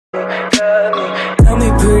Tell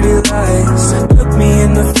me pretty lies, look me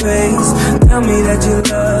in the face. Tell me that you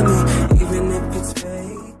love me, even if it's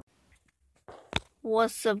fake.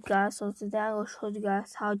 What's up, guys? So today I will show you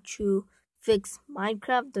guys how to fix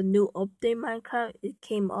Minecraft, the new update. Minecraft, it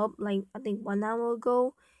came up like I think 1 hour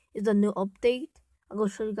ago. It's a new update. I'm gonna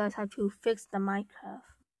show you guys how to fix the Minecraft.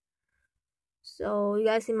 So you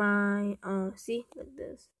guys see my see like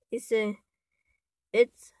this.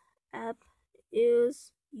 Its app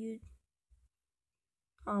is you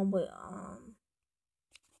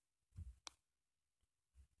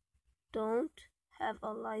don't have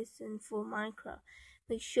a license for Minecraft.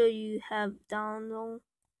 Make sure you have download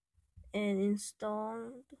and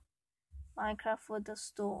installed Minecraft for the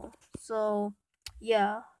store. So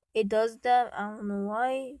yeah, it does that. I don't know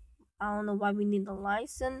why. I don't know why we need a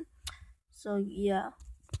license. So yeah,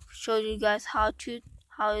 show you guys how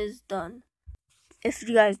it's done. If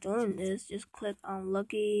you guys doing this, just click on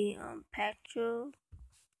Lucky Picture.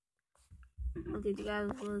 Okay, you guys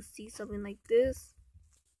will see something like this.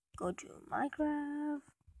 Go to Minecraft.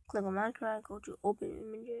 Click on Minecraft. Go to Open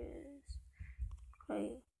Images.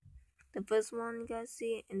 Okay, the first one you guys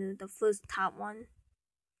see, and then the first top one.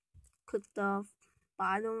 Click the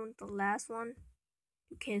bottom, the last one.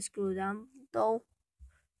 You can't scroll down though,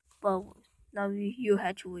 but now you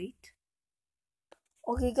had to wait.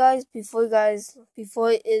 Okay, guys, before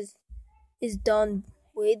it is done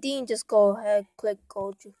waiting, just go ahead, go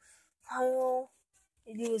to file,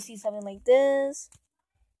 and you will see something like this.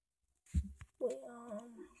 Wait,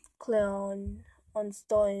 click on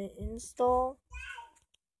store and install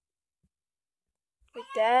like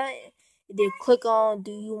that. And then click on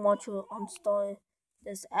do you want to install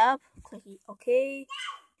this app? Click OK.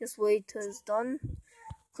 Just wait till it's done.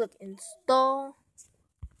 Click install.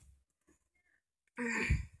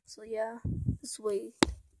 So yeah, just wait.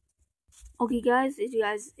 Okay, guys, if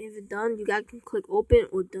it's done, you guys can click open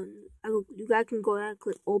or done. You guys can go ahead and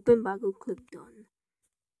click open, but I go click done.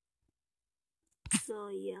 So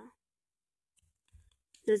yeah,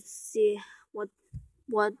 let's see what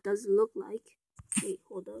does it look like. Wait,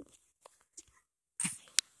 hold up.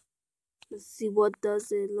 Let's see what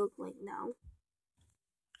does it look like now.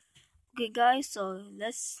 Okay, guys, so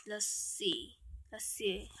let's see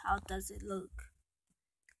how does it look.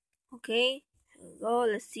 Okay, here we go.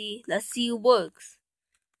 Let's see it works.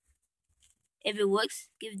 If it works,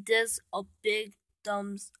 give this a big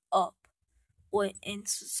thumbs up and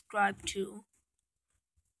subscribe too.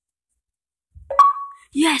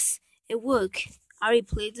 Yes, it worked. I already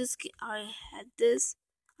played this. I already had this.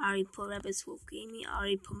 I already put Rabbit's Wolf Gaming. I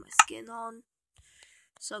already put my skin on.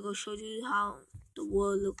 So I'm gonna show you how the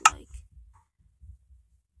world look like.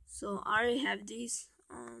 So I already have these.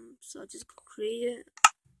 So I just create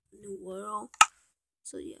a new world.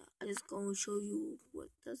 So yeah, I just gonna show you what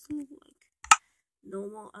does it look like.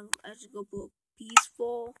 Normal. I just go put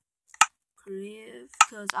peaceful, creative,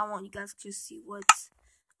 because I want you guys to see what's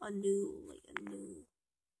a new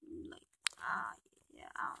yeah,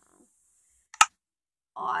 I don't know.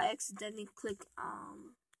 Oh, I accidentally click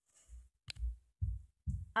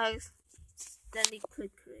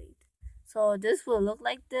create. So this will look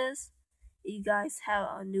like this. You guys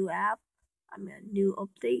have a new app. I mean a new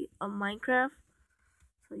update on Minecraft.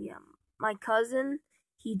 So yeah, my cousin,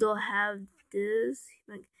 he don't have this.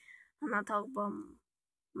 Like, I'm not talking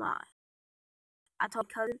about I told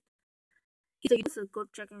my cousin. He said you should go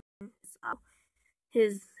check his out.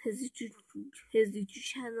 His YouTube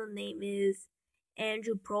channel name is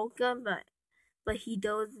Andrew Program, but he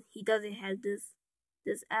doesn't have this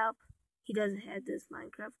app. He doesn't have this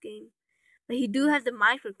Minecraft game. But he do have the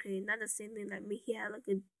Minecraft game, not the same thing like me. He had like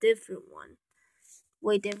a different one.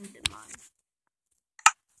 Way different than mine.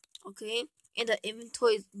 Okay? And the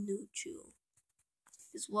inventory is new too.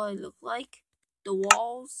 This is what it looked like. The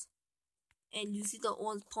walls. And you see the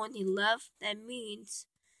ones pointing left, that means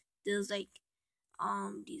there's like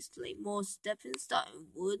these like more stepping stuff in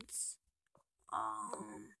woods. I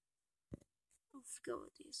forgot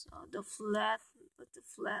what these are. The flat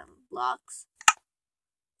blocks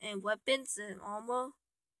and weapons and armor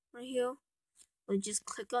right here. But just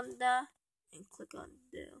click on that and click on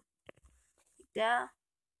there like that.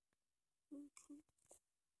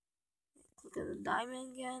 Click on the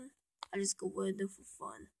diamond again. I just go with it for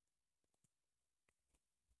fun.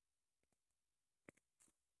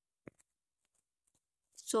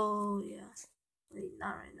 So yeah, wait,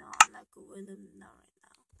 not right now. I'm not good with them. Not right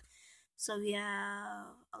now. So we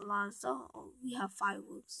have a lot of stuff. Oh, we have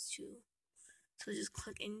fireworks too. So just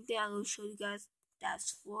click anything. I'm gonna show you guys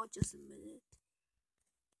that's for just a minute.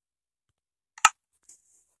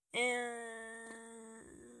 And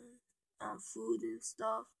food and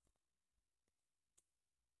stuff.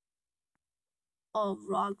 Oh,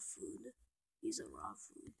 raw food. These are raw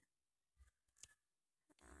food.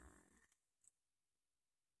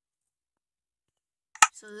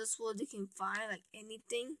 So this is what you can find, like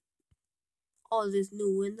anything. Oh, this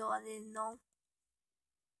new window I didn't know.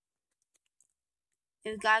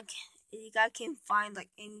 If you guys can find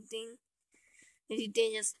like anything, if you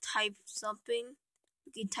didn't just type something,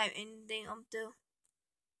 you can type anything up there.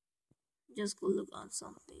 Just go look on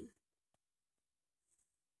something.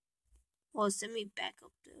 Or send me back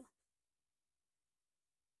up there.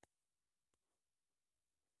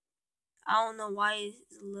 I don't know why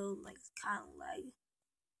it's a little like kind of lag.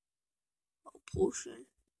 A portion.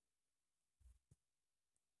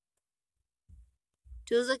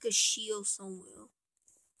 There's like a shield somewhere.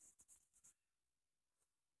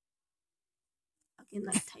 I can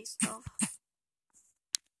like type stuff.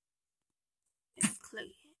 And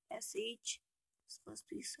click SH. It's supposed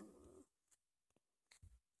to be somewhere.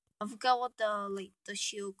 I forgot what the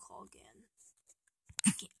shield called again.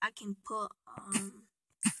 I can put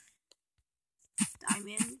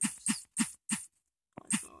diamonds.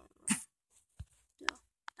 The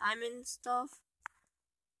diamond stuff.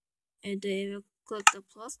 And then if I click the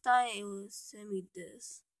plus sign, it will send me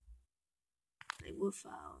this. Like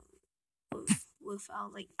without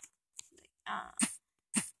like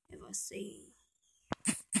if I say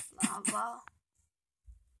lava.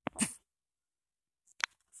 I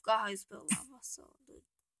forgot how you spell lava, so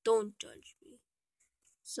don't judge me.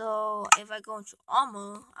 So if I go into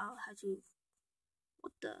armor, I'll have to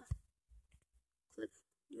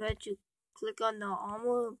you have to click on the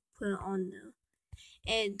armor, put it on there.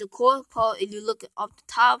 And the core part, if you look up the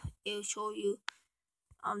top, it'll show you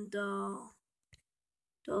the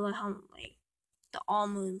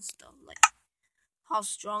armor and stuff, like how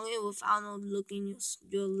strong it without looking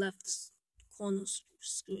your left corner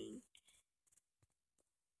screen.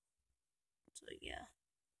 So yeah,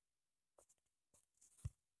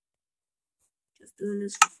 just doing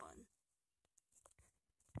this for fun.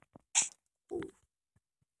 Ooh.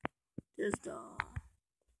 There's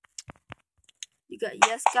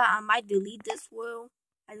yes, guys, I might delete this world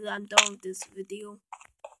as I'm done with this video.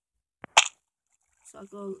 So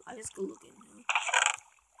I just go look in here.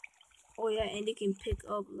 Oh yeah, and you can pick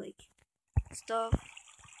up like stuff.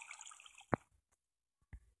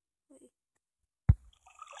 Wait.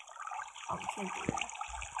 Oh, I can't do that.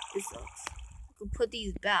 This sucks. I could put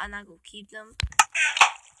these back and I could keep them.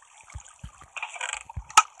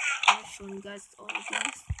 I'm showing you guys all of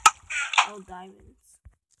these. All diamonds.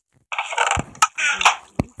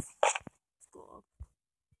 Let's go up.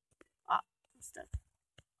 Ah, I'm stuck.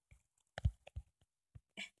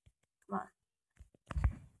 Come on.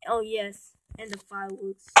 Oh yes, and the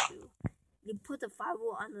fireworks too. You put the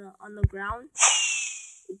firework on the ground.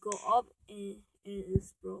 You go up and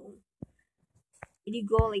it's blown. If you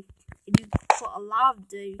put a lot of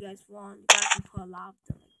them, you guys can put a lot of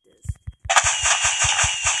them like this.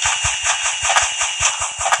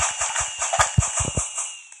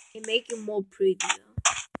 It make it more prettier.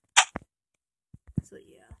 So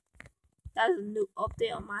yeah, that's a new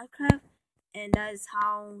update on Minecraft, and that is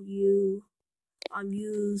how you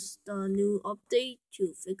use the new update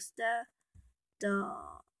to fix that.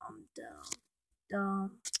 Yeah,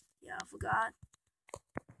 I forgot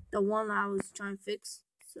the one I was trying to fix.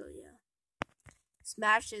 So yeah,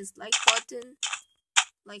 smash this like button,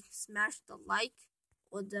 smash the like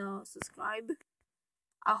or the subscribe.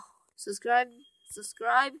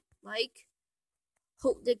 Subscribe, like.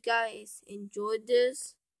 Hope that guys enjoyed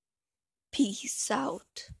this. Peace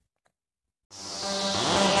out.